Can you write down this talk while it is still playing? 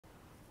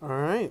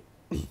Alright,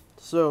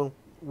 so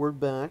we're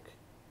back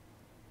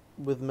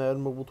with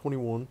Madden Mobile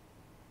 21.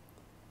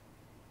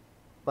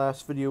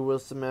 Last video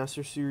was the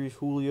Master Series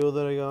Julio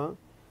that I got.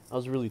 I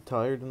was really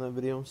tired in that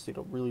video, stayed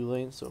up really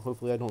late, so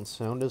hopefully I don't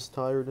sound as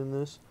tired in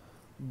this.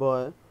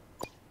 But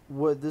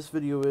what this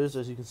video is,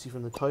 as you can see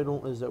from the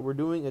title, is that we're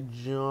doing a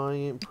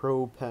giant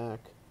Pro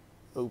Pack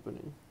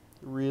opening.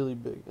 Really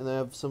big. And I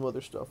have some other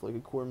stuff, like a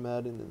core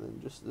Madden, and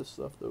then just this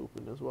stuff to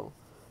open as well.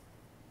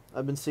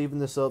 I've been saving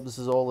this up. This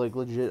is all like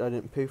legit. I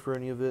didn't pay for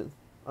any of it.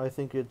 I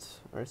think it's,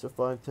 alright, so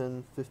 5,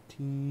 10,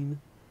 15,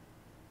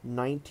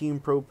 19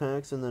 Pro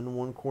Packs, and then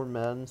 1 core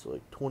Madden, so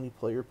like 20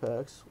 player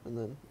packs, and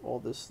then all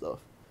this stuff.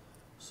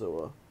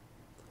 So,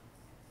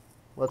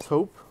 let's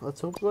hope I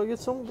get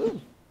something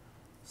good.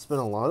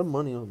 Spent a lot of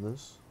money on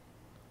this.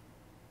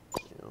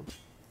 You know,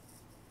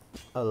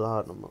 a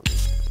lot of money.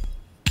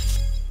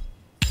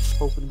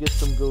 Hoping to get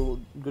some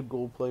good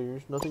gold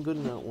players. Nothing good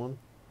in that one.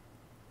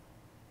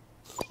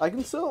 I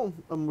can sell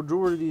a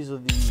majority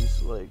of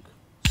these, like,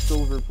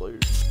 silver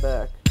players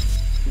back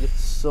to get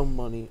some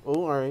money.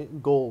 Oh,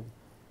 alright, gold.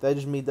 That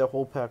just made that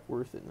whole pack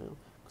worth it now.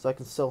 Because I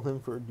can sell him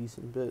for a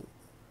decent bit.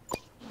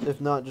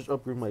 If not, just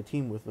upgrade my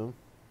team with him.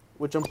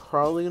 Which I'm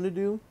probably going to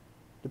do,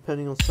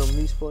 depending on some of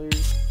these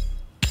players.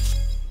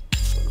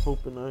 I'm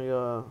hoping I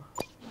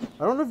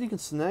don't know if you can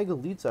snag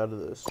elites out of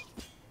this.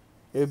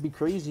 It would be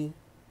crazy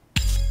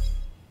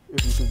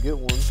if you could get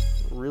one.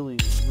 Really,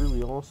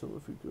 really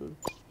awesome if you could.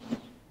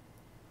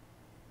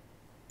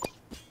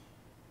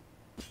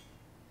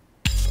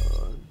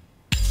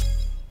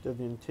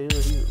 Devian Taylor,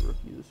 he's a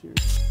rookie this year.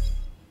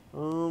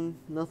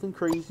 Nothing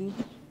crazy.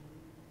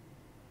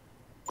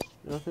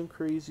 Nothing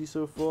crazy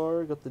so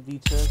far. Got the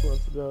D-tackle,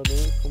 that's about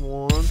it. Come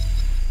on.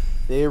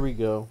 There we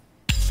go.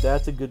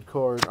 That's a good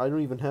card. I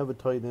don't even have a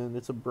tight end.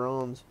 It's a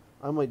bronze.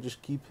 I might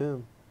just keep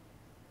him.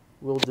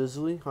 Will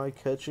Disley, high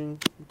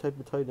catching type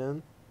of tight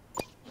end.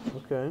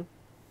 Okay.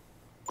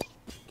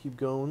 Keep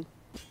going.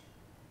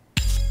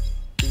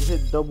 If you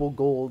hit double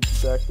gold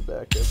back to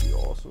back, that'd be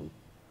awesome.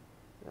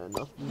 Yeah,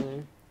 nothing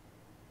there.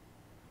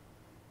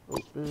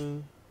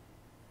 Open.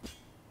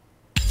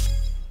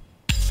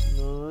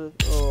 No,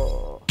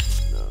 oh,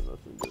 no,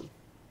 nothing good.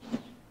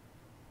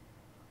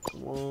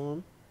 Come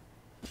on.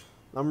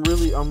 I'm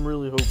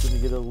really hoping to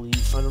get elite.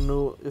 I don't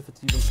know if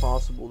it's even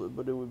possible,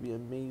 but it would be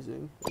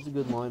amazing. That's a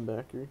good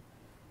linebacker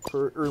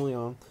for early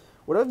on.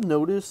 What I've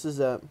noticed is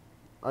that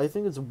I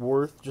think it's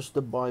worth just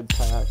to buy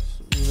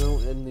packs, you know,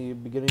 in the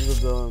beginning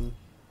of the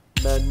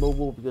Madden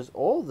Mobile, because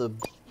all the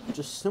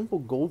just simple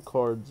gold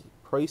cards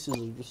prices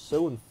are just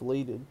so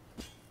inflated.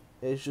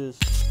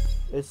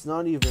 It's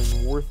not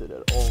even worth it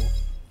at all.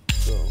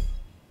 So,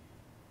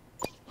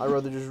 I'd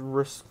rather just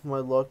risk my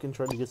luck and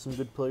try to get some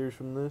good players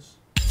from this.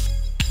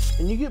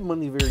 And you get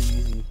money very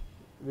easily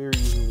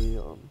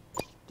on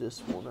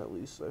this one, at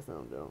least, I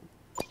found out.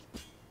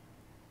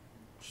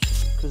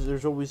 Because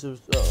there's always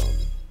those,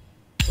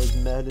 like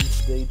Madden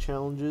Today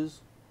challenges.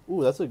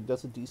 Ooh, that's a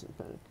decent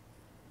pack.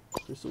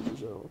 For Silver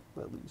Zone,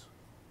 at least.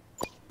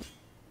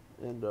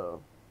 And,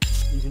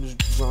 you can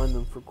just grind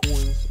them for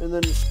coins. And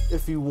then,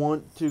 if you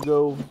want to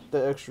go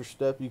the extra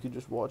step, you could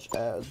just watch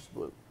ads,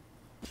 but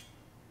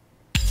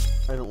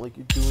I don't like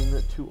you doing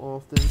that too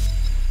often.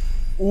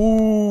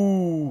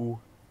 Ooh!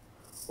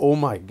 Oh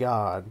my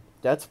god.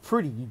 That's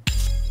pretty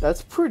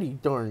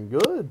darn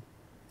good.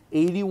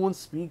 81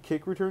 speed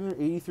kick returner,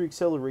 83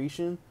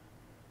 acceleration.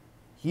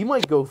 He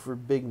might go for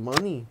big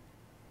money.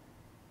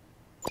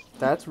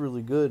 That's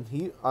really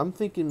good. I'm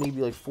thinking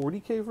maybe like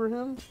 40k for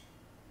him.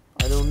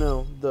 I don't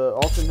know. The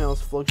auction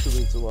house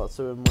fluctuates a lot,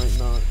 so it might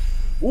not.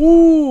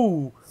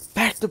 Ooh!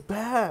 Back to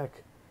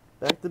back!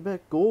 Back to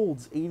back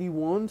golds.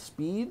 81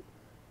 speed?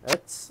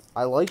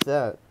 I like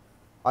that.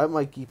 I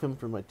might keep him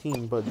for my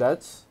team, but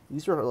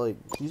these are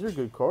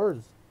good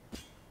cards.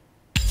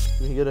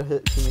 Can we get a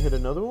hit? Can we hit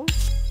another one?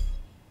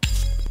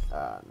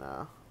 Ah,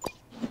 nah.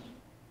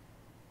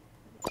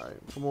 Alright,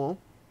 come on.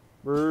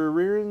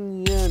 We're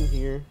in the end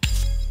here.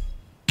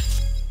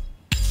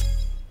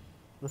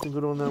 Nothing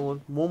good on that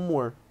one. One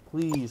more.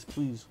 Please,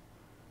 please.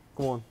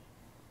 Come on.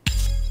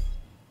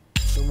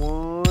 Come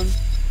on.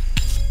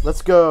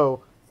 Let's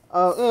go.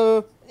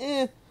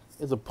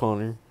 It's a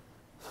punter.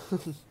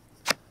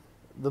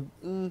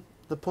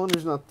 The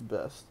punter's not the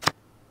best.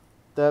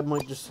 That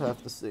might just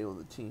have to stay on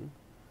the team.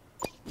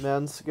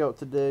 Madden Scout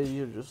today,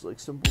 you're just like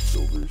simple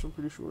silvers, I'm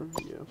pretty sure.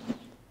 Yeah.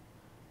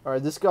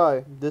 Alright,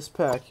 this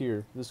pack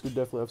here, this could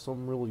definitely have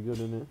something really good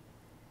in it.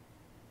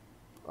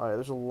 Alright,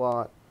 there's a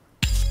lot.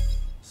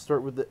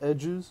 Start with the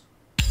edges.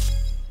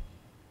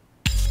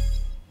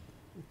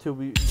 Until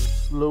we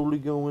just slowly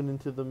going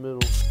into the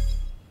middle.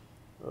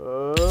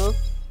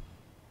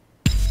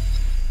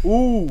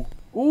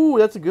 Ooh,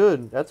 that's a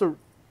good. That's a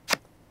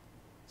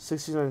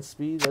 69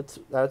 speed.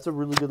 That's a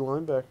really good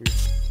linebacker.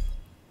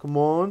 Come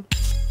on.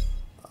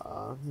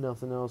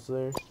 Nothing else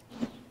there.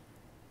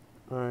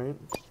 Alright.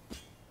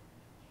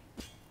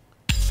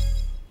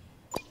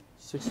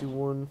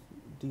 61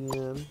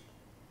 DN.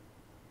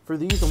 For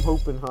these, I'm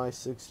hoping high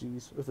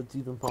 60s, if it's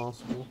even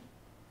possible.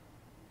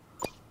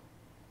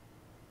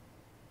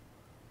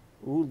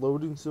 Ooh,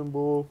 loading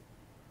symbol.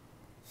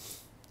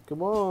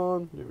 Come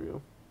on. There we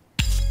go.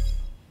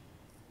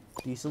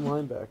 Decent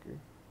linebacker.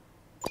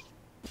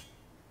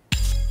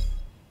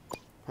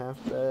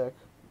 Halfback.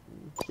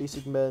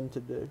 Basic Madden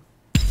today.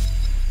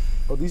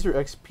 Oh, these are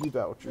XP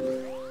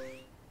vouchers.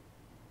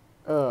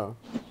 Oh.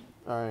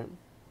 Alright.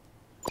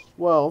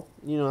 Well,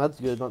 you know, that's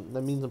good.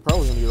 That means I'm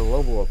probably going to get a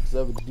level up because I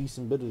have a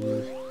decent bit of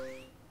these.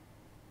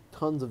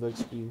 Tons of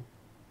XP.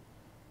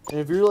 And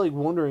if you're, like,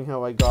 wondering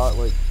how I got,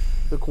 like,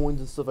 the coins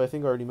and stuff, I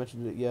think I already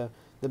mentioned it, yeah.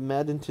 The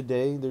Madden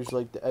today, there's,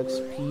 like, the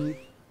XP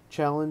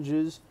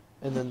challenges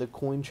and then the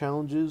coin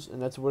challenges,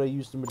 and that's what I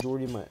used the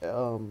majority of my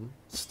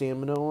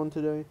stamina on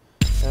today.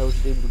 And I was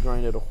just able to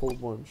grind out a whole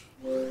bunch.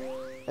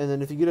 And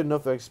then if you get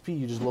enough XP,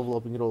 you just level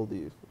up and get all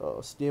the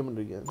stamina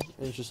again.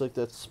 And it's just like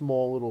that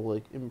small little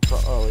like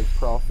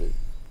profit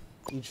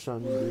each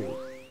time you do it.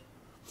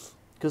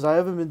 Because I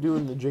haven't been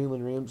doing the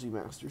Jalen Ramsey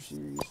Master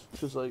Series.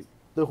 Because like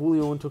the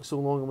Julio one took so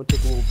long, I'm gonna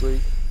take a little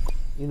break.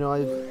 You know,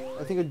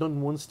 I think I've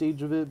done one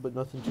stage of it, but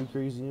nothing too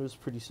crazy. It was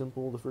pretty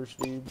simple the first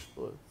stage,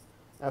 but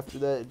after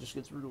that it just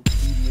gets real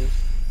tedious.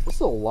 It's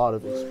still a lot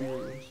of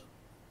experience.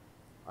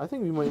 I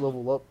think we might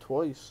level up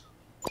twice.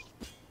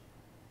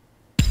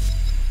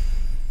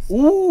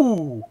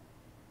 Ooh!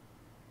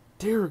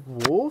 Derek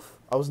Wolf?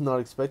 I was not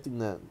expecting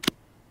that.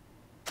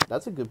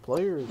 That's a good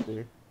player right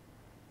there.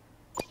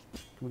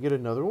 Can we get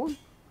another one?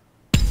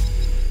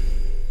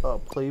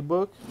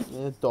 Playbook?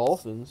 And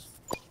Dolphins.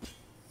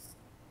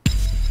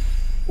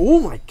 Oh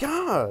my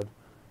god!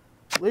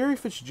 Larry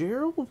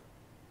Fitzgerald?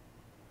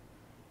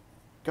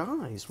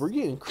 Guys, we're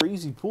getting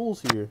crazy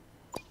pulls here.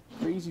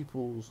 Crazy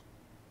pulls.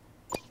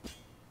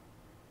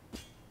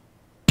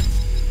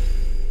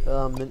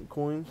 Mint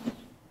coin.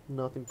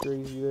 Nothing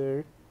crazy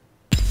there.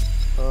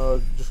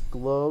 Just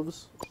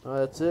gloves.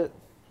 That's it.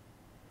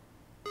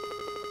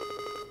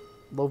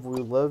 Level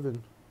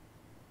 11.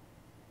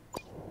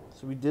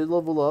 So we did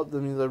level up.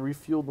 That means I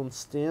refueled on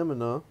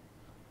stamina.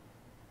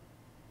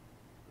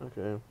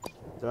 Okay.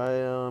 Did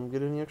I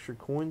get any extra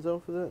coins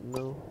out for that?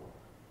 No.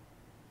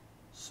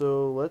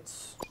 So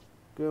let's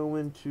go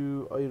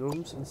into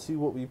items and see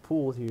what we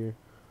pulled here.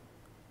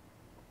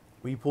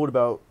 We pulled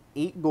about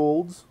 8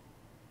 golds.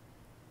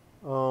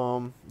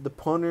 The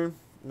punter,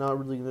 not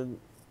really gonna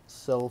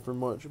sell for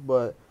much,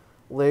 but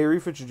Larry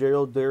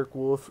Fitzgerald, Derek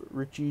Wolf,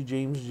 Richie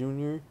James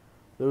Jr.,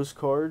 those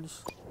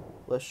cards,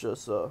 let's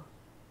just,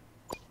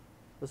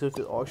 let's go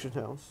to the auction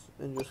house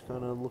and just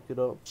kind of look it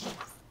up.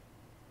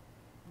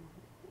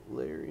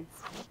 Larry,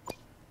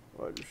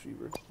 wide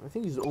receiver. I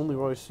think he's the only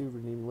wide receiver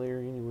named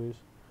Larry anyways.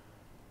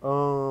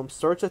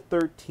 Starts at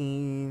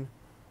 13.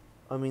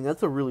 I mean,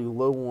 that's a really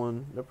low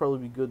one. That'd probably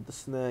be good to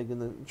snag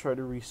and then try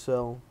to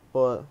resell,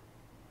 but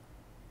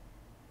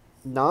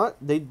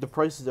the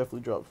price has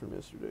definitely dropped from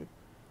yesterday.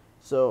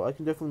 So I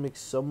can definitely make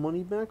some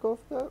money back off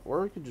that,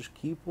 or I could just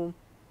keep them.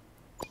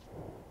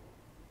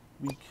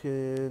 We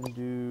can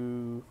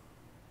do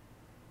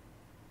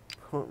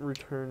punt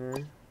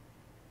returner,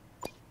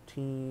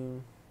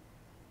 team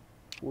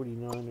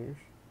 49ers.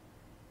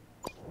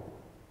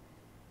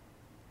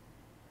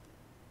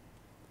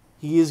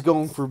 He is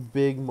going for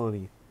big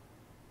money.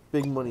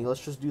 Big money. Let's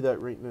just do that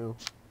right now.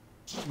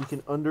 We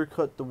can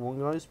undercut the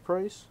one guy's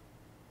price.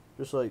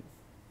 Just like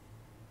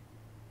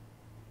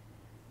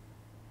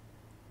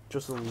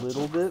just a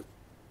little bit,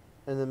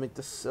 and then make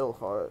the sell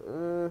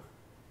high.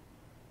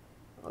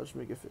 I'll just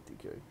make it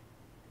 50k.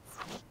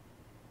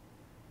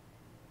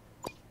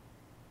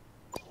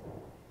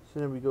 So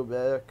then we go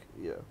back.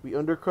 Yeah, we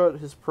undercut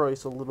his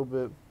price a little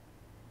bit.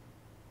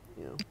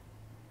 You know,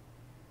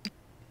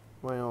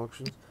 my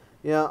auctions.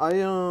 Yeah, I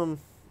don't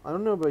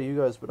know about you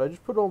guys, but I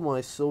just put all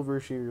my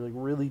silvers here like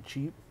really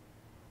cheap,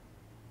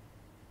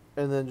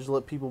 and then just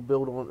let people bid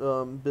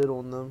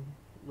on them,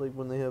 like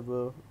when they have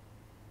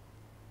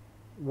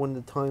when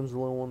the time's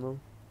low on them.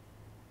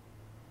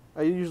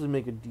 I usually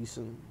make a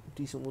decent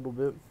little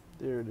bit.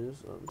 There it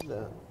is.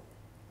 That.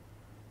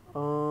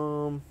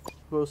 Who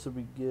else did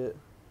we get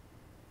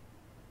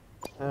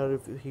out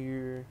of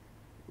here?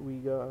 We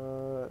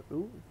got.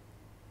 Ooh.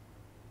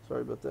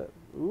 Sorry about that.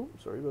 Ooh,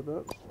 sorry about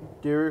that.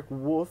 Derek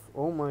Wolf.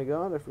 Oh my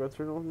god, I forgot to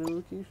turn off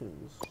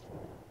notifications.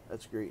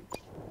 That's great.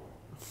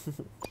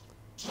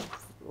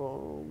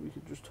 Oh, we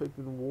could just type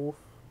in Wolf.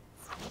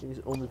 He's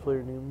the only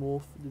player named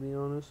Wolf, to be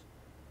honest.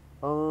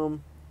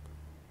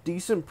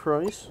 Decent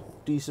price.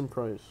 Decent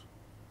price.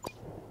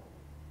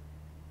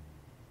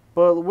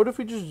 But what if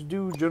we just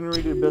do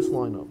generated best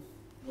lineup?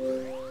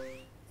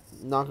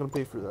 Not gonna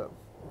pay for that.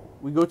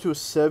 We go to a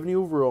 70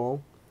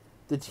 overall.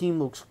 The team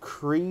looks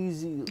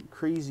crazy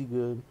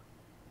good.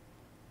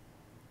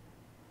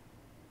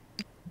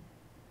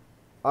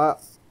 I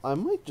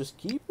might just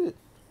keep it.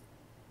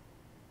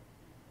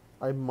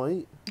 I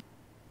might.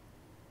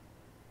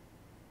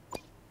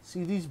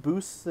 See these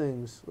boost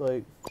things,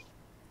 like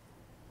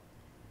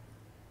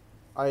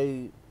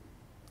I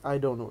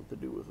don't know what to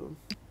do with them,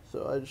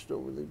 so I just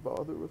don't really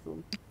bother with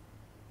them.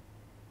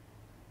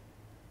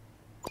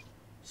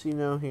 See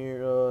now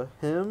here,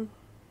 him.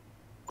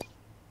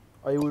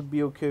 I would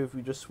be okay if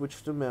we just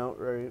switched him out,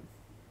 right?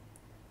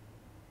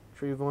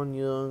 Trayvon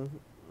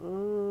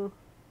Young,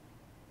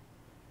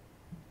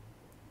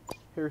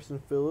 Harrison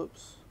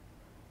Phillips.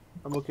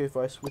 I'm okay if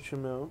I switch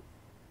him out.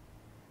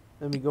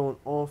 Then we go on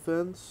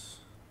offense.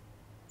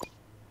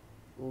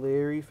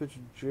 Larry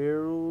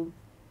Fitzgerald.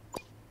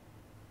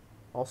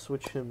 I'll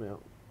switch him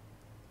out.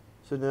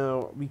 So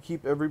now we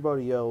keep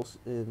everybody else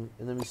in,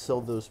 and then we sell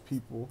those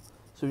people.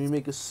 So we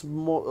make a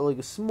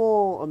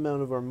small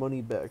amount of our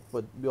money back,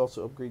 but we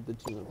also upgrade the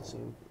team at the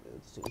same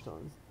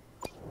time.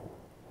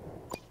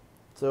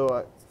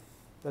 So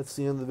that's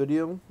the end of the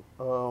video.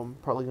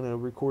 Probably gonna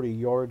record a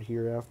yard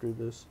here after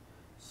this.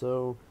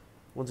 So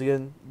once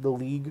again, the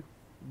league,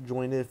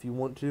 join it if you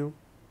want to.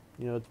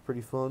 You know, it's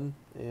pretty fun.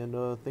 And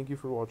thank you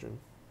for watching.